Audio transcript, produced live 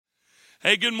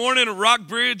Hey, good morning,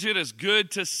 Rockbridge. It is good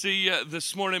to see you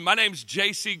this morning. My name's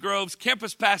J.C. Groves,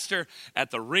 campus pastor at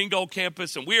the Ringgold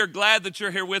campus, and we are glad that you're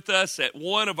here with us at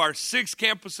one of our 6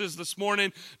 campuses this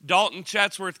morning, Dalton,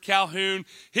 Chatsworth, Calhoun,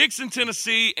 Hickson,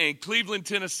 Tennessee, and Cleveland,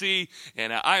 Tennessee,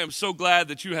 and I am so glad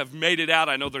that you have made it out.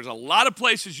 I know there's a lot of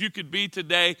places you could be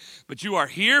today, but you are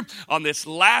here on this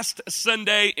last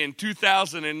Sunday in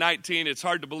 2019. It's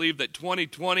hard to believe that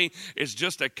 2020 is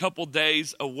just a couple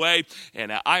days away,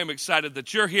 and I am excited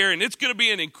that you're here, and it's going to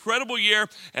be an incredible year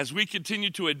as we continue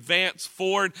to advance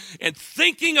forward. And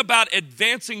thinking about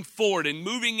advancing forward and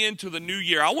moving into the new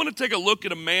year, I want to take a look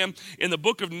at a man in the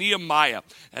book of Nehemiah.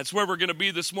 That's where we're going to be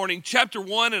this morning, chapter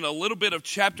 1 and a little bit of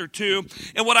chapter 2.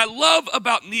 And what I love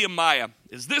about Nehemiah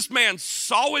is this man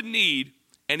saw a need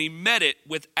and he met it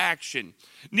with action.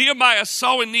 Nehemiah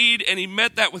saw a need and he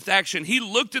met that with action. He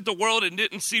looked at the world and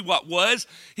didn't see what was.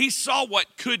 He saw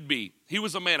what could be. He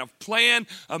was a man of plan,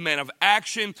 a man of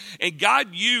action, and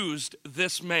God used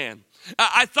this man.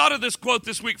 I thought of this quote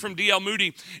this week from D.L.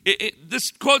 Moody.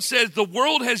 This quote says, "The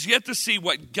world has yet to see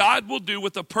what God will do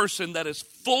with a person that is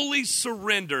fully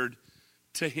surrendered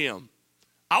to him."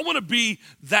 I want to be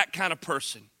that kind of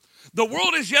person. The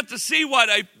world has yet to see what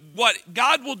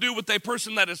God will do with a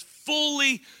person that is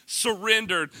fully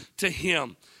surrendered to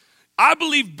him. I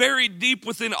believe buried deep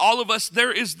within all of us,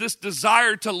 there is this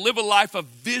desire to live a life of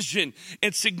vision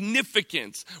and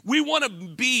significance. We want to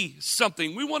be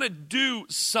something. We want to do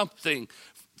something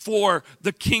for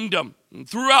the kingdom. And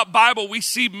throughout Bible, we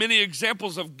see many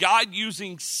examples of God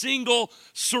using single,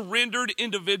 surrendered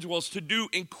individuals to do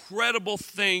incredible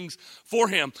things for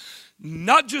him.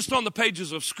 Not just on the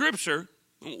pages of Scripture.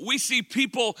 We see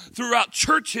people throughout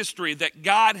church history that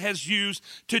God has used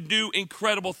to do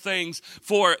incredible things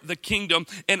for the kingdom.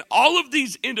 And all of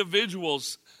these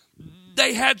individuals,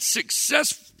 they had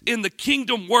success in the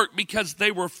kingdom work because they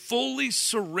were fully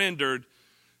surrendered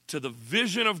to the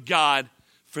vision of God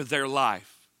for their life.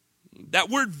 That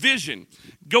word vision,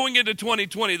 going into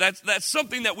 2020, that's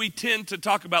something that we tend to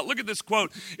talk about. Look at this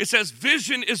quote. It says,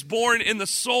 "Vision is born in the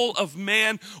soul of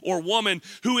man or woman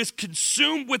who is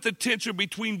consumed with the tension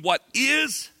between what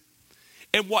is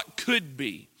and what could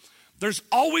be." There's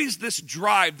always this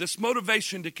drive, this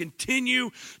motivation to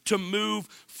continue to move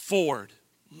forward.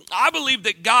 I believe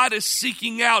that God is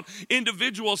seeking out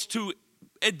individuals to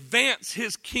advance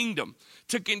his kingdom,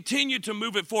 to continue to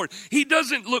move it forward. He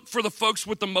doesn't look for the folks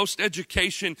with the most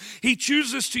education. He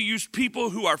chooses to use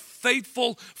people who are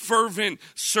faithful, fervent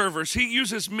servers. He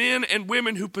uses men and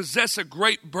women who possess a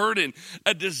great burden,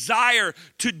 a desire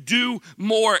to do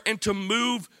more and to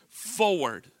move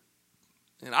forward.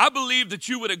 And I believe that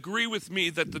you would agree with me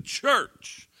that the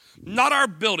church, not our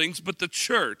buildings, but the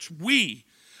church, we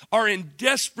are in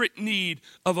desperate need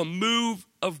of a move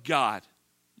of God.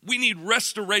 We need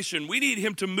restoration. We need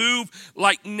him to move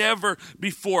like never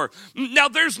before. Now,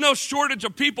 there's no shortage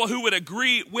of people who would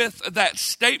agree with that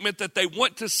statement that they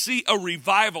want to see a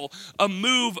revival, a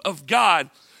move of God.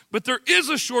 But there is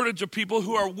a shortage of people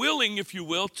who are willing, if you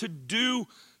will, to do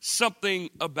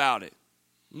something about it.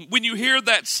 When you hear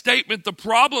that statement, the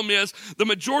problem is the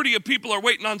majority of people are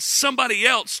waiting on somebody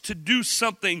else to do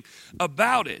something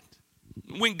about it.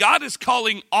 When God is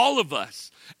calling all of us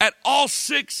at all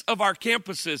 6 of our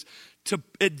campuses to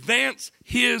advance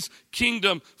his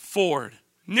kingdom forward.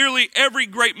 Nearly every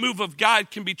great move of God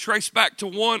can be traced back to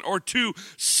 1 or 2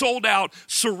 sold out,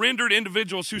 surrendered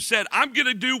individuals who said, "I'm going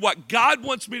to do what God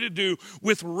wants me to do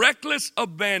with reckless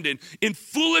abandon. In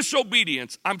foolish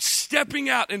obedience, I'm stepping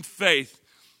out in faith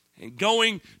and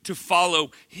going to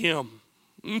follow him."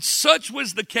 And such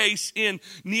was the case in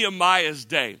Nehemiah's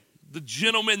day. The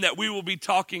gentleman that we will be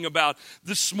talking about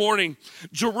this morning.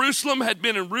 Jerusalem had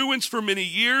been in ruins for many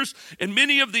years, and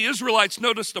many of the Israelites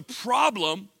noticed a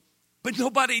problem, but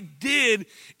nobody did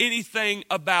anything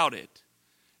about it.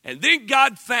 And then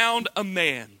God found a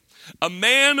man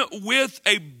with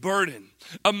a burden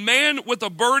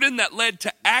that led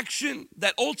to action,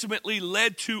 that ultimately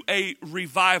led to a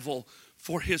revival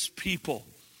for his people.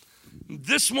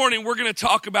 This morning, we're going to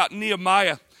talk about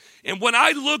Nehemiah. And when I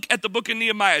look at the book of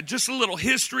Nehemiah, just a little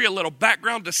history, a little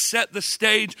background to set the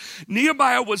stage.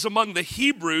 Nehemiah was among the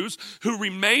Hebrews who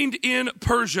remained in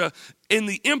Persia in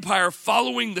the empire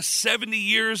following the 70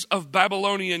 years of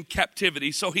Babylonian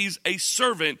captivity. So he's a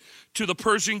servant to the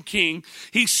Persian king.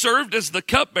 He served as the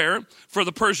cupbearer for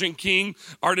the Persian king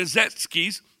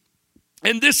Artaxerxes.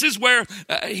 And this is where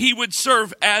he would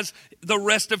serve as the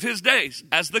rest of his days,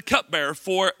 as the cupbearer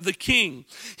for the king.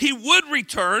 He would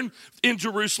return in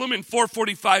Jerusalem in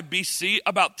 445 BC,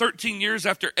 about 13 years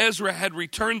after Ezra had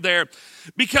returned there,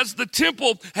 because the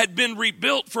temple had been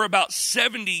rebuilt for about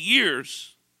 70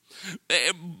 years.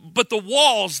 But the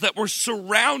walls that were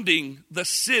surrounding the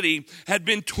city had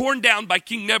been torn down by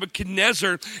King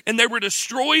Nebuchadnezzar, and they were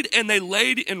destroyed and they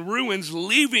laid in ruins,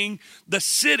 leaving the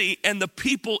city and the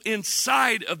people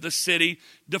inside of the city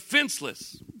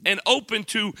defenseless and open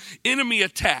to enemy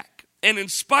attack. And in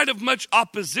spite of much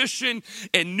opposition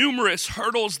and numerous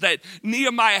hurdles that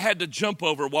Nehemiah had to jump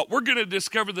over, what we're going to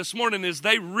discover this morning is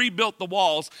they rebuilt the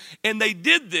walls, and they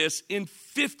did this in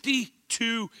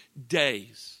 52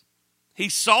 days. He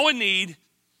saw a need,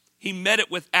 he met it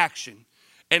with action,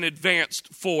 and advanced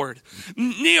forward.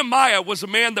 Nehemiah was a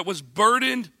man that was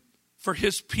burdened for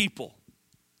his people.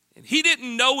 And he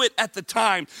didn't know it at the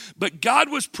time, but God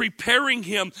was preparing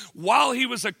him while he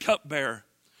was a cupbearer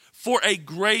for a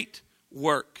great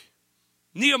work.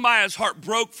 Nehemiah's heart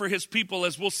broke for his people,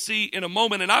 as we'll see in a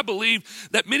moment. And I believe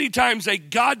that many times a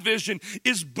God vision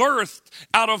is birthed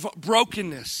out of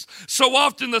brokenness. So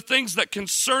often the things that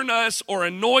concern us or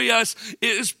annoy us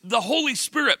is the Holy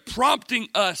Spirit prompting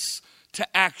us to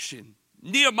action.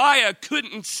 Nehemiah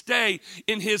couldn't stay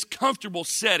in his comfortable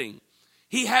setting.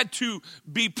 He had to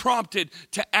be prompted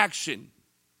to action.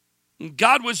 And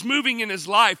God was moving in his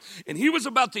life, and he was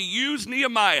about to use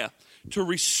Nehemiah to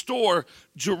restore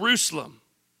Jerusalem.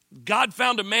 God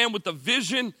found a man with a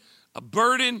vision, a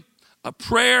burden, a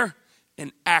prayer,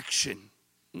 and action.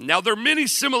 Now, there are many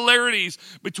similarities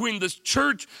between the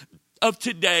church of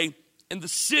today and the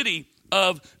city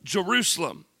of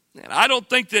Jerusalem. And I don't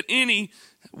think that any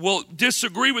will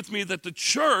disagree with me that the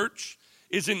church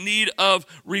is in need of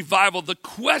revival. The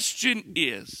question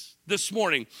is, this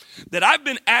morning, that I've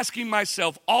been asking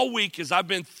myself all week as I've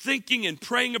been thinking and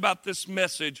praying about this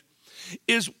message,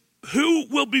 is who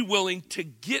will be willing to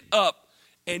get up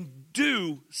and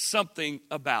do something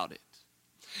about it?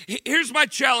 Here's my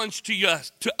challenge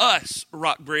to us,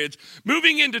 Rockbridge.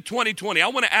 Moving into 2020, I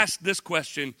want to ask this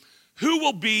question: who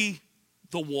will be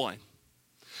the one?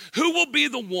 Who will be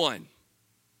the one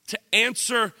to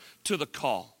answer to the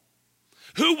call?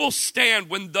 Who will stand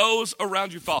when those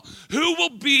around you fall? Who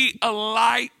will be a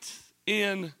light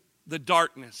in the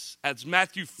darkness? As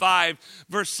Matthew 5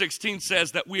 verse 16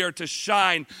 says, that we are to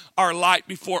shine our light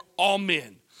before all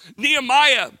men.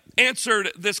 Nehemiah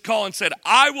answered this call and said,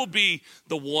 I will be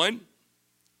the one.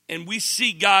 And we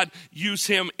see God use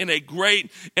him in a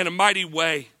great and a mighty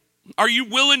way. Are you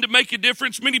willing to make a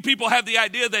difference? Many people have the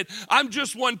idea that I'm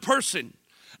just one person.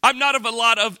 I'm not of a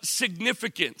lot of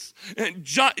significance. And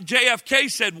JFK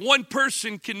said one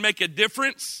person can make a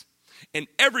difference, and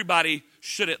everybody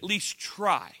should at least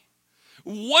try.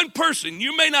 One person,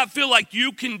 you may not feel like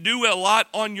you can do a lot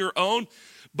on your own,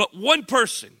 but one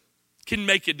person can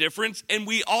make a difference, and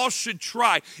we all should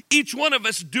try. Each one of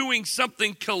us doing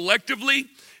something collectively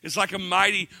is like a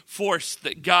mighty force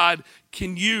that God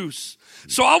can use.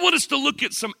 So I want us to look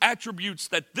at some attributes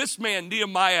that this man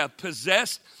Nehemiah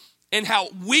possessed, and how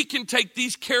we can take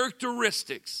these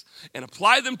characteristics and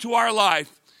apply them to our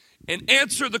life and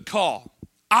answer the call.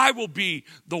 I will be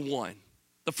the one.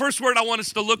 The first word I want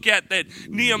us to look at that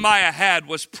Nehemiah had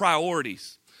was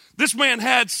priorities. This man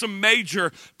had some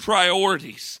major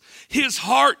priorities. His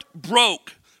heart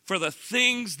broke for the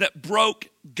things that broke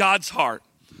God's heart.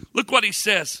 Look what he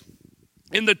says.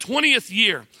 In the 20th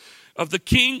year of the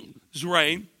king's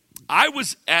reign, I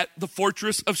was at the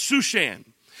fortress of Shushan.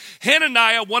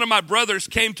 Hananiah, one of my brothers,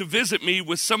 came to visit me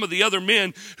with some of the other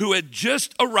men who had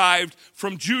just arrived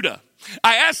from Judah.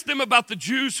 I asked them about the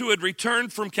Jews who had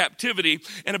returned from captivity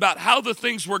and about how the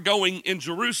things were going in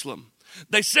Jerusalem.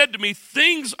 They said to me,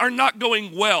 things are not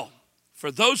going well.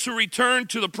 For those who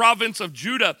returned to the province of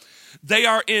Judah, they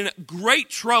are in great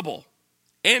trouble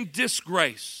and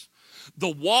disgrace. The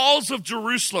walls of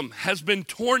Jerusalem has been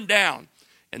torn down,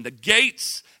 and the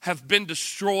gates have been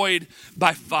destroyed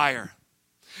by fire.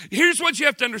 Here's what you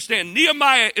have to understand.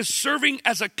 Nehemiah is serving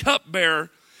as a cupbearer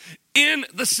in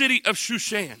the city of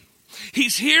Shushan.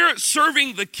 He's here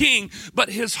serving the king, but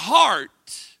his heart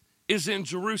is in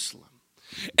Jerusalem.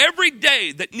 Every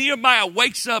day that Nehemiah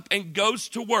wakes up and goes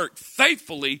to work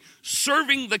faithfully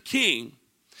serving the king,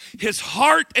 his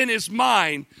heart and his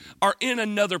mind are in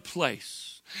another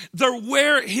place. They're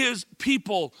where his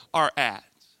people are at.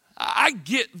 I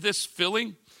get this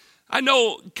feeling. I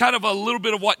know kind of a little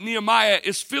bit of what Nehemiah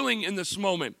is feeling in this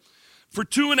moment. For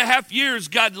 2.5 years,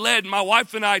 God led my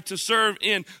wife and I to serve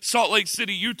in Salt Lake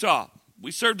City, Utah.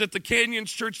 We served at the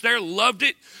Canyons Church there, loved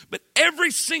it. But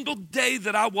every single day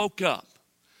that I woke up,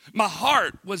 my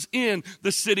heart was in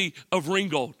the city of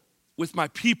Ringgold with my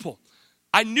people.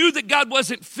 I knew that God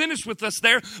wasn't finished with us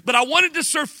there, but I wanted to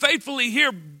serve faithfully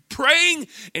here, praying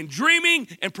and dreaming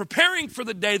and preparing for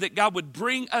the day that God would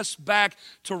bring us back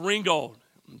to Ringgold.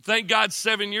 Thank God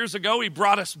 7 years ago, he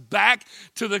brought us back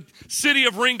to the city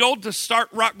of Ringgold to start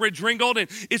Rockbridge Ringgold, and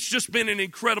it's just been an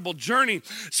incredible journey.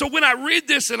 So when I read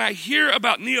this and I hear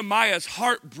about Nehemiah's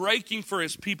heart breaking for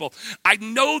his people, I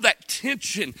know that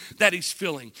tension that he's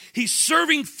feeling. He's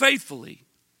serving faithfully,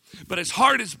 but his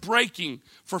heart is breaking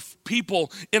for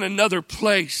people in another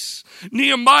place.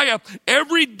 Nehemiah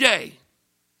every day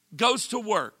goes to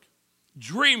work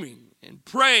dreaming and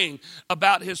praying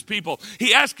about his people.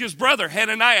 He asked his brother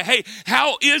Hananiah, hey,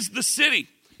 how is the city?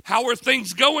 How are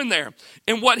things going there?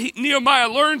 And what Nehemiah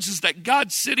learns is that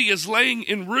God's city is laying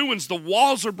in ruins. The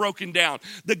walls are broken down.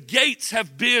 The gates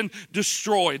have been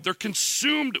destroyed. They're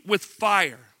consumed with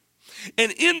fire.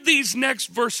 And in these next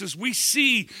verses, we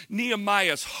see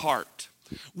Nehemiah's heart.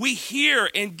 We hear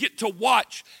and get to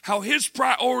watch how his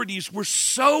priorities were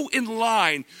so in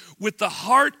line with the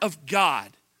heart of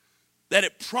God that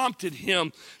it prompted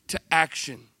him to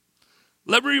action.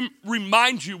 Let me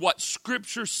remind you what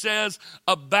Scripture says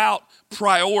about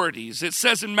priorities. It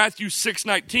says in Matthew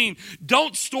 6:19,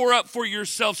 don't store up for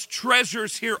yourselves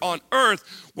treasures here on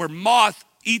earth where moth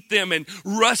eat them and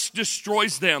rust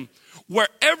destroys them.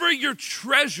 Wherever your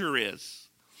treasure is,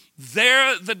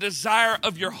 there the desire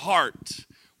of your heart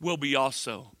will be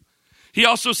also. He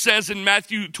also says in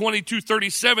Matthew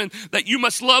 22:37 that you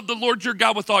must love the Lord your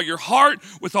God with all your heart,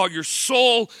 with all your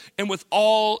soul, and with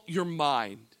all your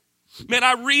mind. Man,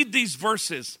 I read these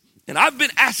verses and I've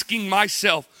been asking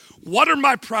myself, what are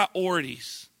my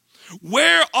priorities?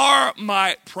 Where are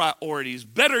my priorities?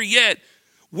 Better yet,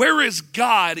 where is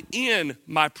God in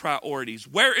my priorities?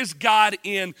 Where is God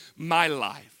in my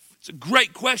life? It's a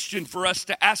great question for us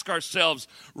to ask ourselves,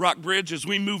 Rockbridge, as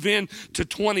we move into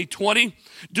 2020.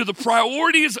 Do the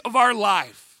priorities of our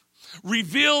life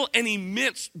reveal an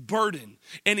immense burden,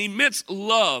 an immense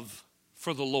love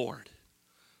for the Lord?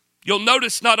 You'll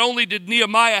notice not only did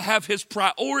Nehemiah have his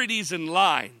priorities in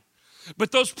line,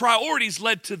 but those priorities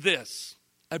led to this,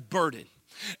 a burden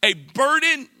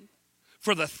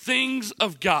for the things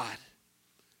of God.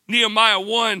 Nehemiah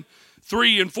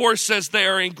 1:3-4 says they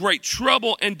are in great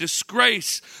trouble and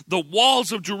disgrace. The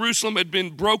walls of Jerusalem had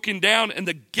been broken down and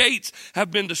the gates have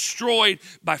been destroyed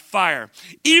by fire.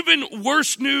 Even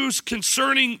worse news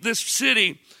concerning this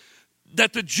city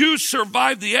that the Jews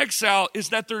survived the exile is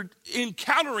that they're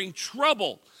encountering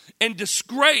trouble and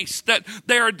disgrace, that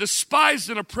they are despised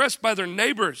and oppressed by their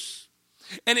neighbors.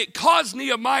 And it caused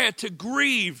Nehemiah to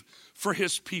grieve for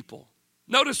his people.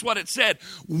 Notice what it said.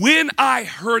 When I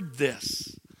heard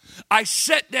this, I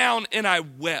sat down and I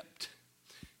wept.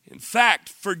 In fact,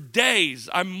 for days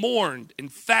I mourned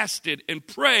and fasted and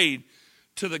prayed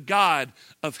to the God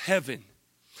of heaven.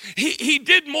 He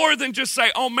did more than just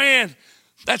say, oh man,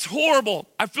 that's horrible.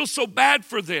 I feel so bad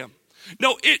for them.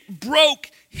 No, it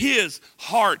broke his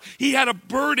heart. He had a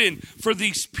burden for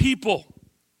these people.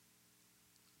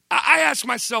 I asked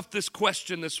myself this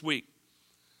question this week.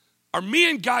 Are me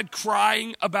and God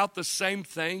crying about the same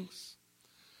things?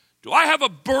 Do I have a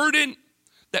burden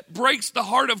that breaks the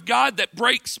heart of God, that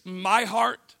breaks my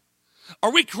heart?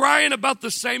 Are we crying about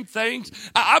the same things?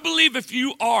 I believe if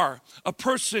you are a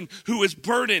person who is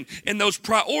burdened and those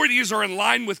priorities are in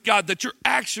line with God, that your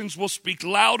actions will speak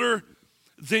louder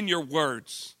than your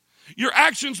words. Your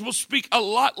actions will speak a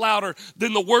lot louder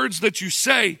than the words that you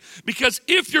say. Because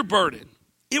if you're burdened,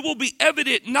 it will be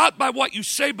evident not by what you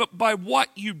say, but by what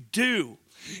you do.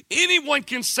 Anyone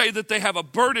can say that they have a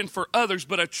burden for others,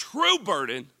 but a true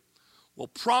burden will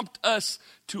prompt us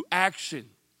to action.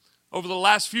 Over the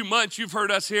last few months, you've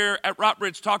heard us here at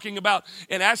Rockbridge talking about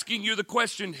and asking you the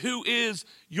question, who is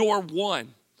your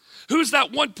one? Who's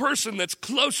that one person that's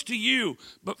close to you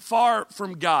but far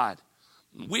from God?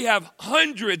 We have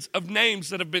hundreds of names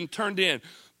that have been turned in.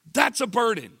 That's a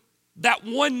burden. That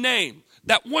one name,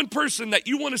 that one person that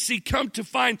you want to see come to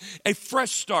find a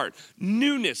fresh start,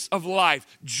 newness of life,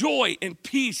 joy and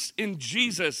peace in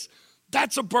Jesus.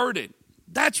 That's a burden.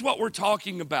 That's what we're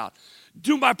talking about.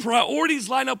 Do my priorities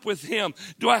line up with him?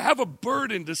 Do I have a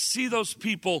burden to see those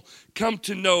people come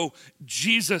to know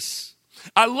Jesus?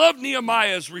 I love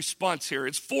Nehemiah's response here.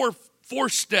 It's four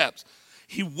steps.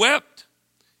 He wept,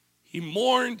 he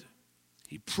mourned,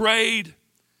 he prayed,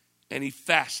 and he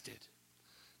fasted.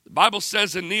 The Bible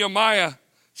says that Nehemiah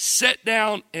sat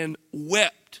down and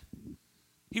wept.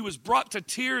 He was brought to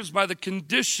tears by the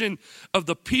condition of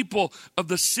the people of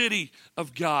the city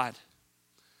of God.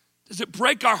 Does it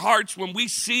break our hearts when we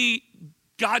see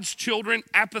God's children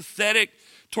apathetic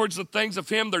towards the things of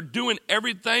him? They're doing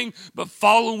everything but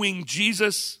following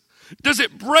Jesus. Does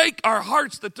it break our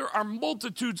hearts that there are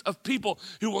multitudes of people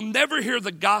who will never hear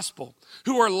the gospel,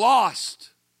 who are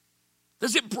lost?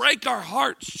 Does it break our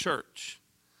hearts, church?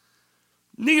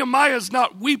 Nehemiah's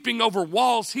not weeping over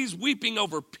walls, he's weeping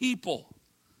over people.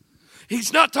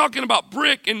 He's not talking about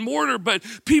brick and mortar, but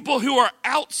people who are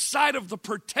outside of the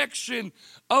protection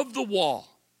of the wall.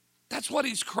 That's what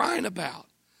he's crying about.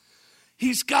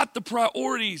 He's got the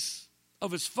priorities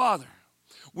of his father.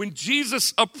 When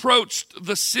Jesus approached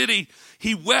the city,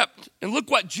 he wept. And look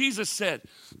what Jesus said.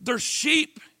 Their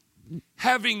sheep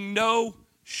having no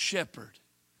shepherd.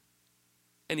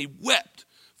 And he wept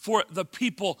for the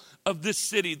people of this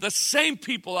city. The same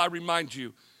people, I remind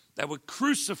you, that would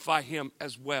crucify him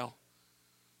as well.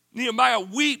 Nehemiah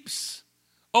weeps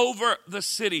over the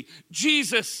city.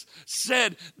 Jesus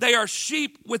said, they are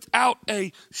sheep without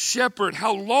a shepherd.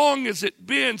 How long has it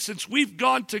been since we've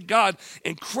gone to God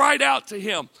and cried out to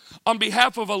him on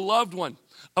behalf of a loved one,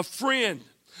 a friend,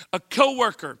 a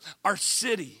coworker, our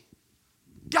city?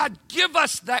 God, give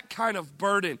us that kind of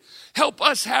burden. Help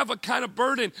us have a kind of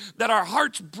burden that our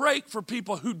hearts break for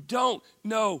people who don't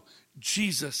know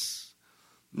Jesus.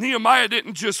 Nehemiah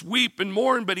didn't just weep and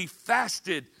mourn, but he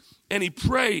fasted and he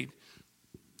prayed.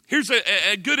 Here's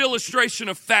a good illustration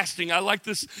of fasting. I like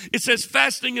this. It says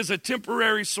fasting is a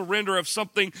temporary surrender of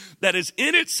something that is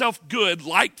in itself good,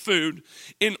 like food,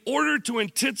 in order to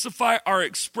intensify our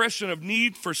expression of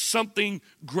need for something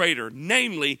greater,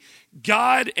 namely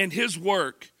God and his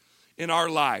work in our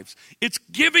lives. It's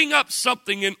giving up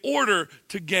something in order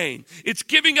to gain. It's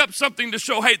giving up something to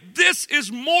show, hey, this is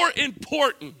more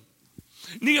important.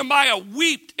 Nehemiah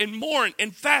wept and mourned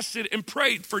and fasted and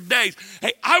prayed for days.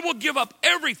 Hey, I will give up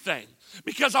everything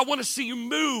because I want to see you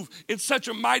move in such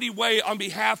a mighty way on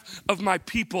behalf of my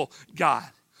people, God.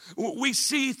 We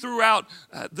see throughout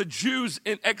the Jews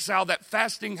in exile that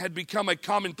fasting had become a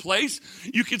commonplace.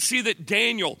 You can see that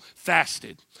Daniel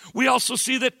fasted. We also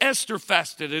see that Esther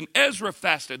fasted and Ezra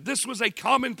fasted. This was a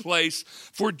commonplace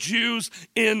for Jews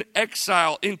in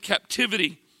exile, in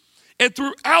captivity. And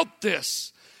throughout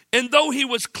this, and though he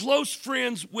was close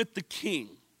friends with the king,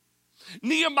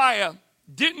 Nehemiah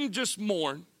didn't just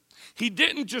mourn. He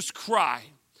didn't just cry.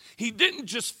 He didn't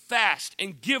just fast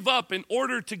and give up in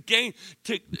order to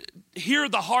hear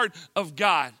the heart of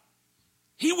God.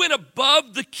 He went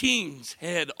above the king's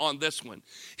head on this one.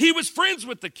 He was friends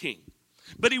with the king,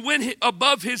 but he went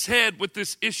above his head with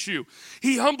this issue.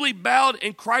 He humbly bowed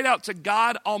and cried out to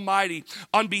God Almighty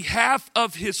on behalf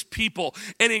of his people.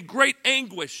 And in great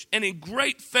anguish and in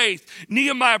great faith,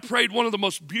 Nehemiah prayed one of the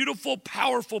most beautiful,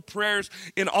 powerful prayers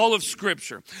in all of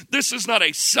Scripture. This is not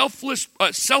a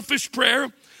selfish prayer.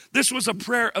 This was a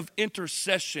prayer of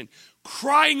intercession,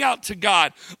 crying out to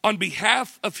God on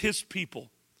behalf of his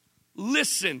people.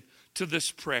 Listen to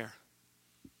this prayer.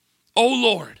 O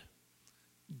Lord,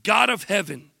 God of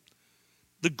heaven,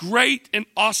 the great and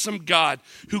awesome God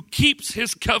who keeps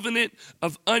his covenant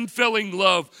of unfailing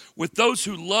love with those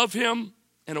who love him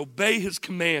and obey his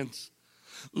commands.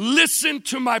 Listen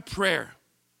to my prayer.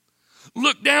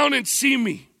 Look down and see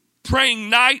me, praying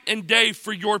night and day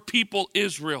for your people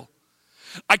Israel.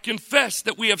 I confess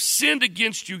that we have sinned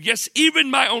against you. Yes, even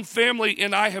my own family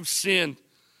and I have sinned.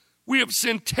 We have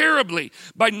sinned terribly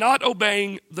by not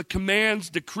obeying the commands,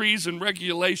 decrees, and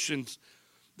regulations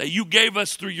that you gave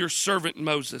us through your servant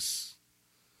Moses.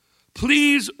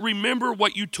 Please remember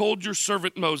what you told your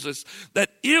servant Moses,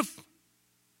 that if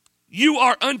you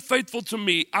are unfaithful to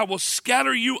me, I will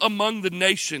scatter you among the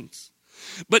nations.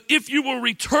 But if you will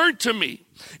return to me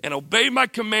and obey my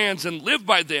commands and live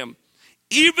by them,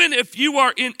 even if you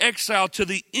are in exile to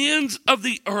the ends of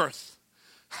the earth,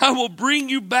 I will bring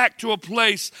you back to a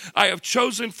place I have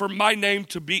chosen for my name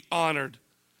to be honored.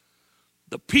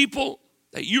 The people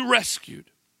that you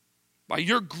rescued by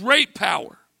your great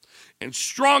power and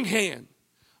strong hand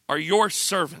are your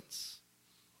servants.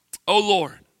 O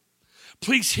Lord,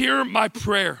 please hear my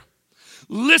prayer.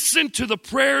 Listen to the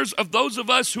prayers of those of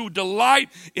us who delight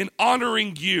in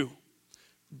honoring you.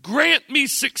 Grant me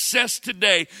success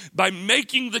today by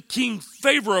making the king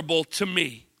favorable to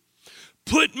me.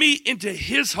 Put me into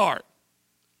his heart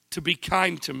to be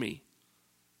kind to me.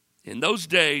 In those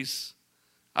days,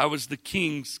 I was the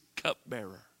king's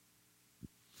cupbearer.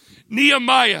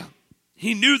 Nehemiah,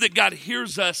 he knew that God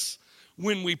hears us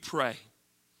when we pray.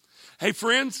 Hey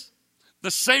friends,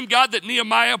 the same God that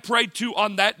Nehemiah prayed to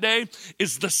on that day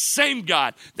is the same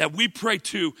God that we pray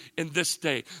to in this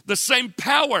day. The same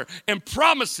power and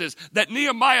promises that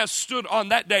Nehemiah stood on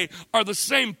that day are the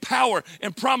same power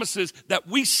and promises that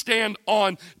we stand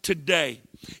on today.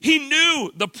 He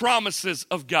knew the promises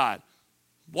of God.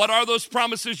 What are those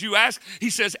promises, you ask? He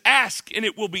says, ask and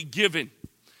it will be given.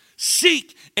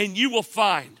 Seek and you will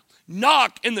find.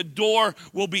 Knock and the door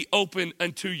will be open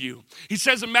unto you. He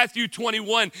says in Matthew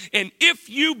 21, and if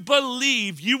you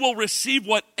believe, you will receive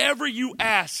whatever you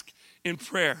ask in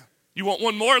prayer. You want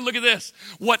one more? Look at this.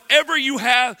 Whatever you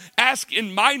ask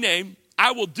in my name,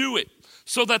 I will do it,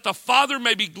 so that the Father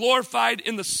may be glorified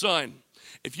in the Son.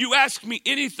 If you ask me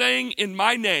anything in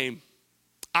my name,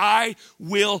 I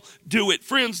will do it.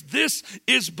 Friends, this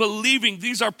is believing.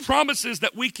 These are promises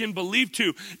that we can believe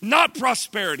to, not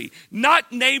prosperity,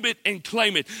 not name it and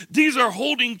claim it. These are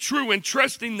holding true and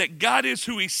trusting that God is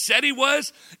who he said he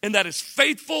was, and that is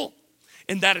faithful,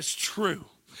 and that is true.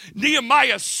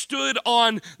 Nehemiah stood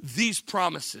on these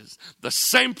promises, the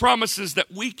same promises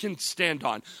that we can stand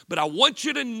on. But I want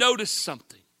you to notice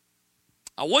something.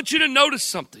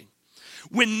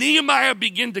 When Nehemiah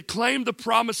began to claim the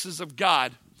promises of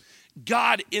God,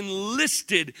 God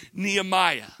enlisted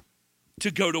Nehemiah to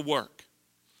go to work.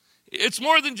 It's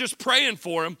more than just praying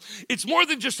for him. It's more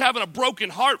than just having a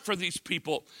broken heart for these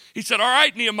people. He said, all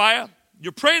right, Nehemiah,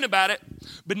 you're praying about it,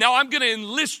 but now I'm going to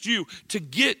enlist you to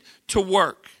get to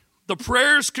work. The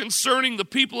prayers concerning the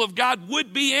people of God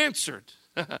would be answered,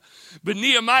 but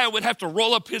Nehemiah would have to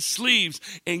roll up his sleeves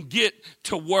and get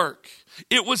to work.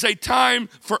 It was a time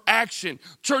for action.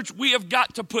 Church, we have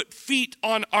got to put feet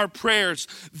on our prayers.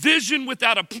 Vision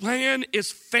without a plan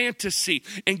is fantasy,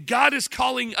 and God is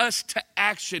calling us to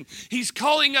action. He's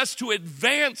calling us to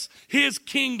advance his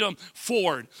kingdom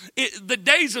forward. The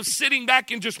days of sitting back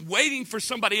and just waiting for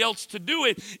somebody else to do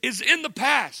it is in the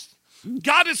past.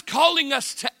 God is calling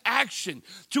us to action,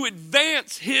 to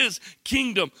advance his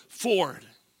kingdom forward.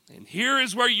 And here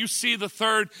is where you see the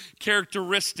third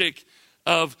characteristic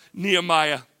of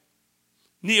Nehemiah.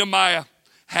 Nehemiah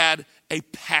had a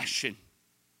passion.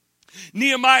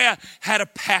 Nehemiah had a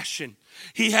passion.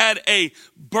 He had a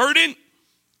burden.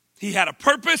 He had a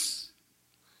purpose.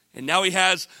 And now he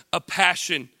has a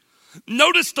passion.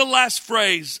 Notice the last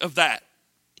phrase of that.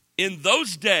 In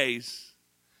those days,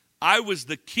 I was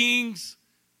the king's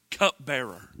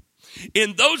cupbearer.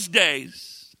 In those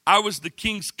days, I was the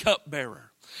king's cupbearer.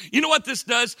 You know what this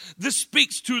does? This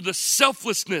speaks to the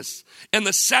selflessness and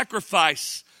the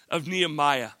sacrifice of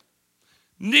Nehemiah.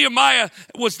 Nehemiah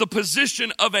was the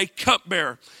position of a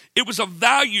cupbearer. It was a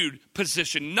valued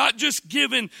position, not just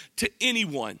given to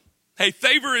anyone. Hey,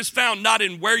 favor is found not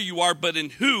in where you are, but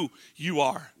in who you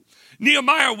are.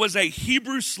 Nehemiah was a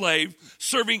Hebrew slave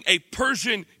serving a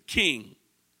Persian king,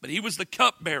 but he was the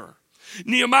cupbearer.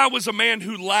 Nehemiah was a man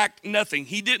who lacked nothing.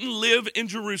 He didn't live in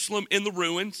Jerusalem in the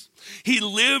ruins. He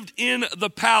lived in the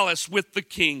palace with the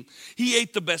king. He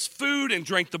ate the best food and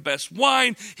drank the best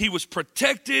wine. He was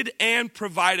protected and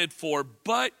provided for,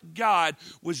 but God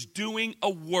was doing a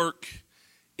work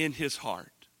in his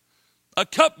heart. A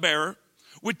cupbearer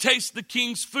would taste the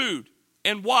king's food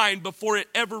and wine before it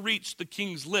ever reached the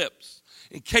king's lips,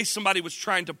 in case somebody was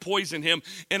trying to poison him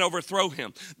and overthrow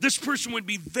him. This person would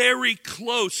be very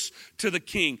close to the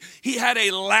king. He had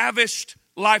a lavish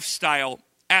lifestyle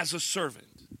as a servant.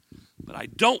 But I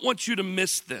don't want you to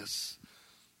miss this.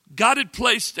 God had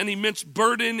placed an immense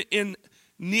burden in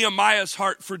Nehemiah's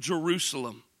heart for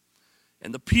Jerusalem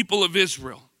and the people of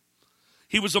Israel.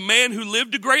 He was a man who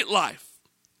lived a great life.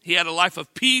 He had a life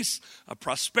of peace, of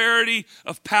prosperity,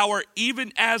 of power,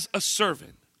 even as a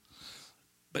servant.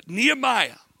 But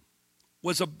Nehemiah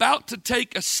was about to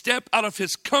take a step out of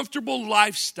his comfortable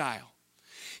lifestyle.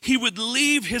 He would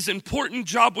leave his important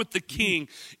job with the king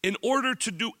in order to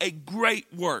do a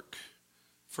great work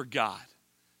for God.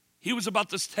 He was about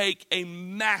to take a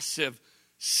massive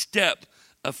step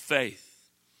of faith.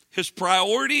 His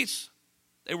priorities,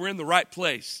 they were in the right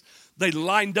place. They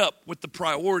lined up with the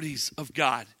priorities of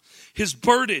God. His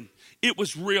burden, it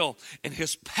was real, and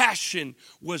his passion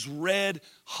was red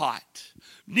hot.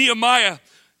 Nehemiah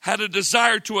had a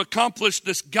desire to accomplish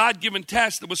this God-given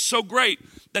task that was so great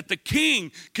that the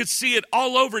king could see it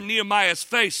all over Nehemiah's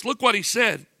face. Look what he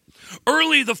said.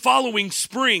 Early the following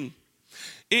spring,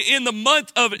 in the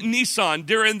month of Nisan,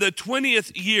 during the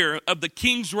 20th year of the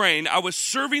king's reign, I was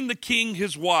serving the king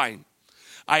his wine.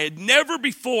 I had never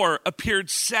before appeared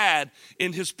sad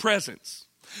in his presence.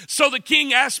 So the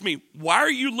king asked me, why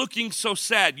are you looking so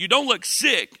sad? You don't look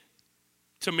sick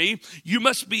to me. You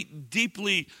must be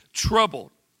deeply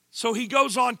troubled. So he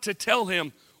goes on to tell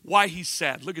him why he's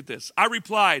sad. Look at this. I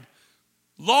replied,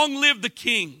 long live the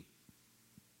king.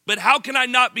 But how can I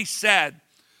not be sad?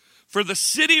 For the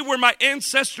city where my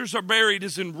ancestors are buried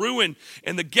is in ruin,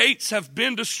 and the gates have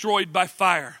been destroyed by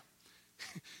fire.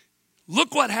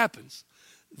 Look what happens.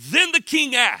 Then the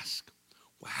king asked,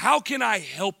 well, how can I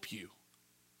help you?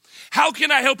 How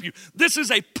can I help you? This is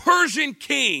a Persian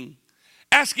king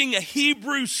asking a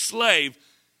Hebrew slave,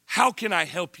 how can I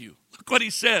help you? Look what he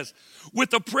says.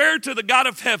 With a prayer to the God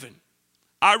of heaven,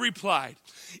 I replied,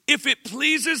 if it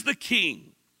pleases the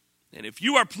king, and if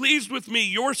you are pleased with me,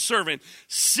 your servant,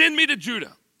 send me to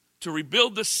Judah to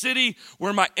rebuild the city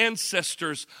where my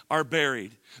ancestors are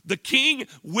buried. The king,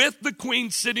 with the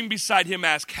queen sitting beside him,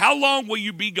 asked, how long will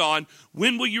you be gone?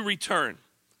 When will you return?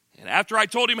 And after I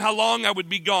told him how long I would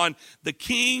be gone, the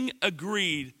king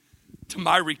agreed to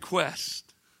my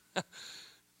request.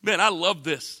 Man, I love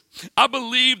this. I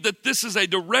believe that this is a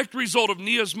direct result of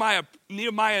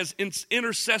Nehemiah's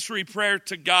intercessory prayer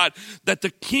to God, that the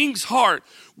king's heart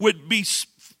would be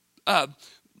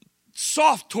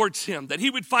soft towards him, that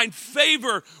he would find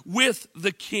favor with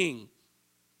the king.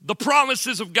 The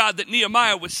promises of God that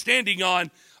Nehemiah was standing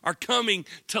on are coming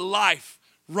to life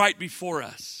right before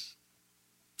us.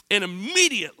 And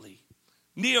immediately,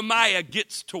 Nehemiah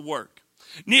gets to work.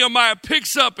 Nehemiah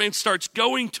picks up and starts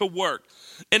going to work.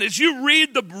 And as you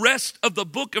read the rest of the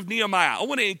book of Nehemiah, I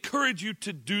want to encourage you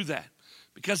to do that,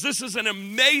 because this is an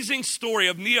amazing story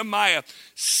of Nehemiah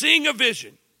seeing a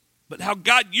vision, but how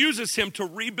God uses him to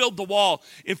rebuild the wall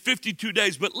in 52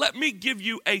 days. But let me give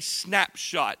you a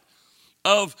snapshot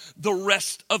of the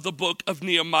rest of the book of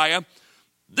Nehemiah.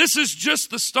 This is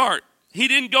just the start. He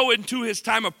didn't go into his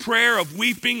time of prayer, of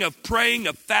weeping, of praying,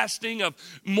 of fasting, of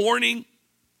mourning,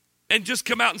 and just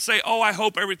come out and say, oh, I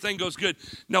hope everything goes good.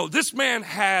 No, this man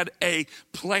had a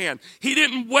plan. He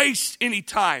didn't waste any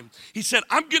time. He said,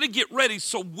 I'm going to get ready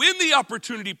so when the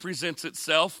opportunity presents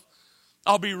itself,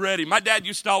 I'll be ready. My dad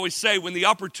used to always say, when the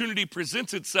opportunity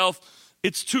presents itself,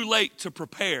 it's too late to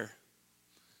prepare.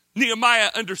 Nehemiah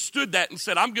understood that and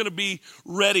said, I'm going to be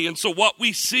ready. And so what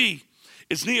we see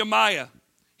is Nehemiah,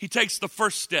 he takes the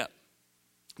first step.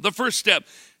 The first step,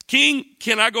 King,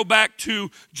 can I go back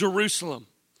to Jerusalem?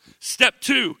 Step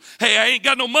 2, hey, I ain't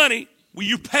got no money. Will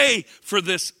you pay for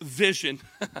this vision?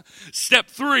 Step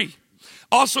 3,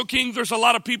 also, King, there's a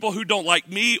lot of people who don't like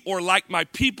me or like my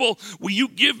people. Will you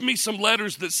give me some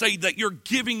letters that say that you're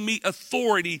giving me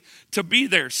authority to be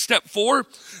there? Step 4,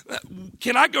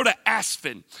 can I go to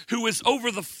Aspen, who is over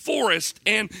the forest,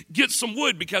 and get some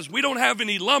wood because we don't have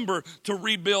any lumber to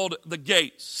rebuild the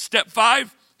gates? Step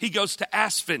 5, he goes to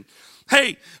Aspen.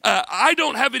 Hey, I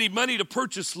don't have any money to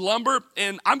purchase lumber,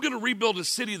 and I'm going to rebuild a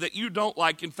city that you don't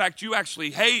like. In fact, you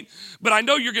actually hate, but I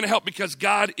know you're going to help because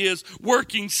God is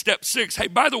working. Step 6, hey,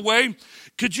 by the way,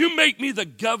 could you make me the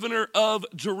governor of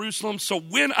Jerusalem so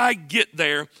when I get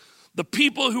there, the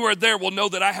people who are there will know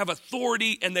that I have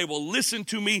authority and they will listen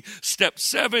to me. Step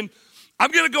 7,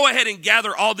 I'm going to go ahead and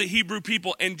gather all the Hebrew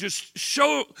people and just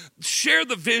share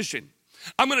the vision.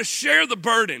 I'm going to share the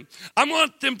burden. I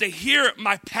want them to hear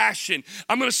my passion.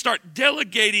 I'm going to start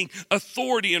delegating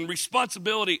authority and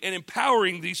responsibility and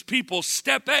empowering these people.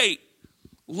 Step 8,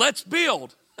 let's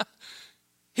build.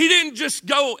 He didn't just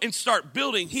go and start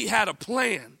building. He had a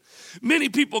plan. Many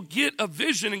people get a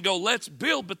vision and go, let's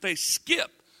build, but they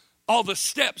skip all the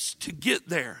steps to get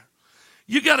there.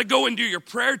 You got to go and do your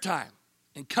prayer time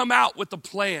and come out with a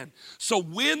plan. So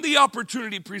when the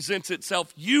opportunity presents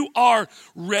itself, you are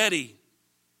ready.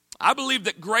 I believe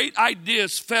that great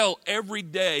ideas fail every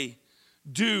day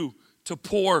due to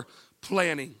poor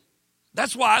planning.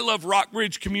 That's why I love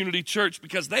Rockbridge Community Church,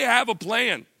 because they have a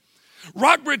plan.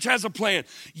 Rockbridge has a plan.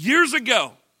 Years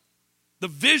ago, the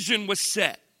vision was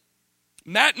set.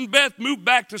 Matt and Beth moved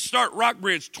back to start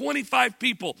Rockbridge, 25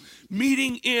 people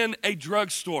meeting in a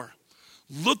drugstore.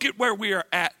 Look at where we are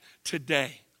at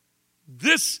today.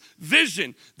 This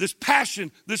vision, this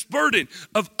passion, this burden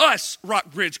of us,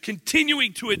 Rockbridge,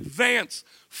 continuing to advance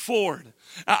forward.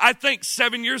 I think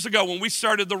 7 years ago when we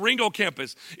started the Ringgold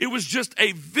campus, it was just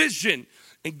a vision.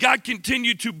 And God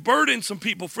continued to burden some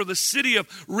people for the city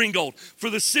of Ringgold, for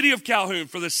the city of Calhoun,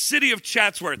 for the city of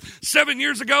Chatsworth. 7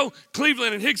 years ago,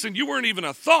 Cleveland and Hickson, you weren't even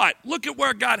a thought. Look at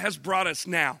where God has brought us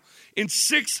now. In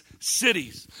 6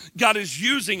 cities, God is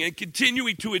using and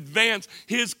continuing to advance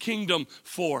his kingdom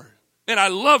forward. And I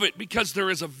love it because there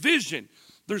is a vision.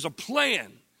 There's a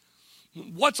plan.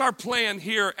 What's our plan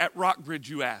here at Rockbridge,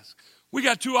 you ask? We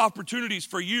got 2 opportunities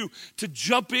for you to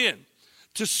jump in,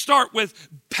 to start with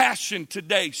passion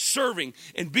today, serving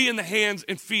and be in the hands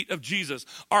and feet of Jesus.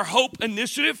 Our Hope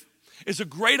Initiative is a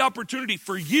great opportunity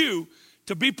for you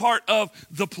to be part of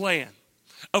the plan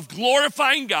of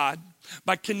glorifying God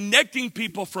by connecting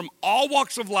people from all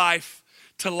walks of life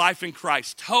to life in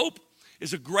Christ. Hope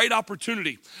is a great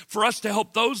opportunity for us to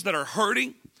help those that are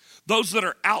hurting, those that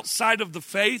are outside of the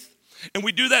faith. And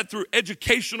we do that through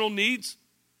educational needs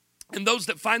and those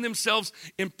that find themselves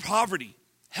in poverty,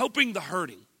 helping the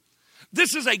hurting.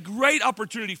 This is a great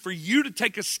opportunity for you to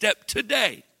take a step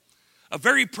today, a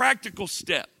very practical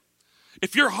step.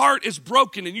 If your heart is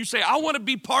broken and you say, I want to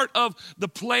be part of the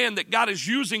plan that God is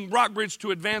using Rockbridge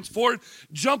to advance forward,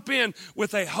 jump in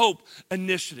with a Hope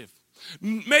Initiative.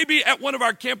 Maybe at one of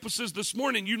our campuses this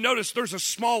morning, you notice there's a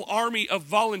small army of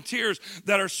volunteers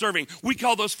that are serving. We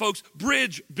call those folks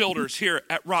bridge builders here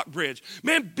at Rockbridge.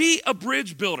 Man, be a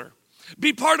bridge builder.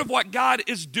 Be part of what God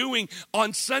is doing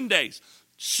on Sundays.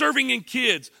 Serving in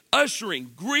kids,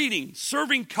 ushering, greeting,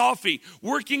 serving coffee,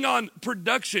 working on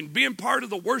production, being part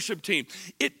of the worship team.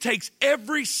 It takes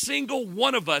every single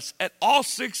one of us at all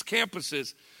 6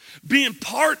 campuses being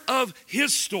part of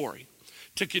his story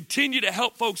to continue to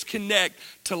help folks connect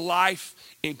to life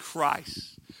in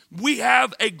Christ. We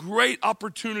have a great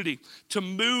opportunity to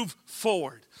move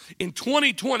forward. In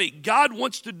 2020, God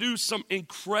wants to do some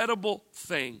incredible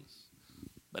things.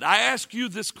 But I ask you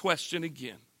this question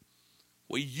again.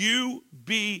 Will you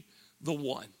be the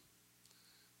one?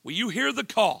 Will you hear the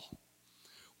call?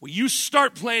 Will you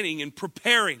start planning and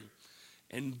preparing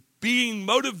and being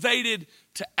motivated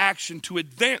to action to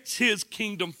advance his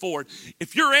kingdom forward?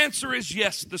 If your answer is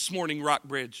yes this morning,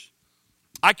 Rockbridge,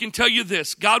 I can tell you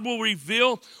this. God will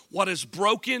reveal what is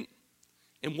broken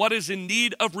and what is in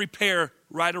need of repair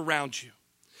right around you.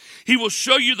 He will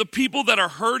show you the people that are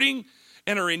hurting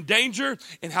and are in danger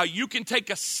and how you can take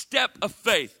a step of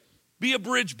faith. Be a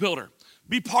bridge builder.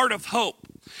 Be part of hope.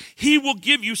 He will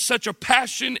give you such a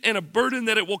passion and a burden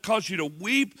that it will cause you to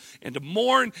weep and to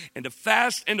mourn and to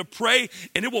fast and to pray.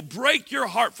 And it will break your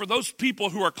heart for those people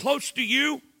who are close to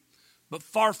you, but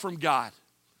far from God.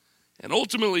 And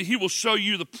ultimately, he will show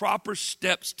you the proper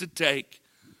steps to take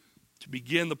to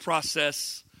begin the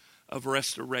process of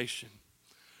restoration.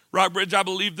 Rockbridge, I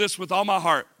believe this with all my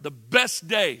heart. The best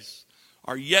days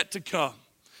are yet to come.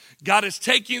 God is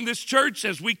taking this church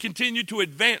as we continue to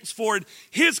advance forward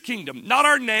his kingdom. Not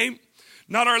our name,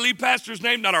 not our lead pastor's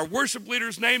name, not our worship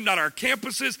leader's name, not our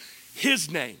campuses,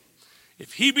 his name.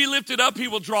 If he be lifted up, he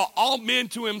will draw all men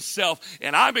to himself.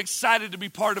 And I'm excited to be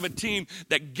part of a team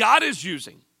that God is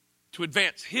using to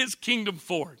advance his kingdom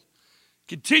forward.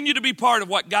 Continue to be part of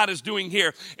what God is doing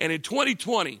here. And in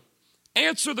 2020,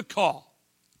 answer the call.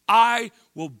 I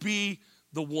will be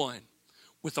the one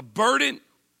with a burden,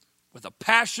 with a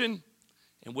passion,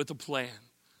 and with a plan.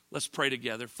 Let's pray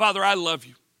together. Father, I love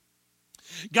you.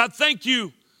 God, thank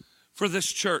you for this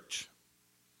church.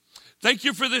 Thank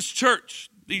you for this church,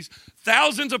 these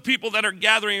thousands of people that are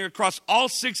gathering across all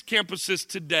 6 campuses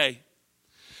today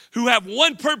who have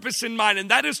one purpose in mind, and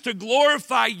that is to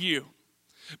glorify you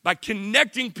by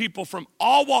connecting people from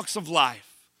all walks of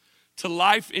life to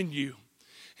life in you.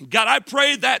 And God, I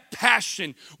pray that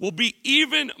passion will be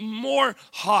even more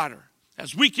hotter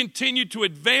as we continue to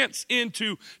advance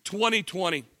into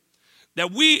 2020,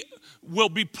 that we will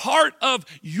be part of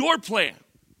your plan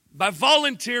by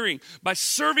volunteering, by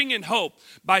serving in hope,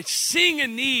 by seeing a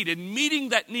need and meeting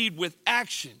that need with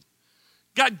action.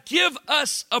 God, give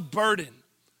us a burden.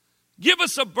 Give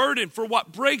us a burden for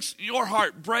what breaks your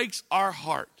heart, breaks our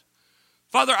heart.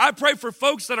 Father, I pray for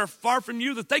folks that are far from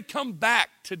you that they come back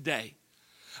today.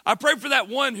 I pray for that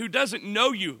one who doesn't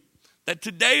know you, that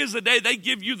today is the day they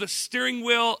give you the steering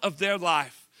wheel of their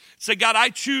life. Say, God, I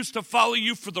choose to follow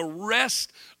you for the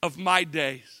rest of my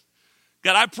days.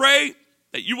 God, I pray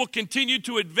that you will continue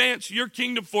to advance your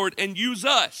kingdom forward and use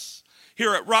us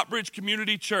here at Rockbridge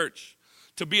Community Church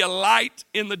to be a light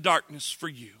in the darkness for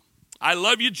you. I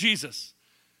love you, Jesus.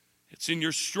 It's in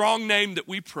your strong name that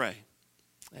we pray.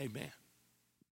 Amen.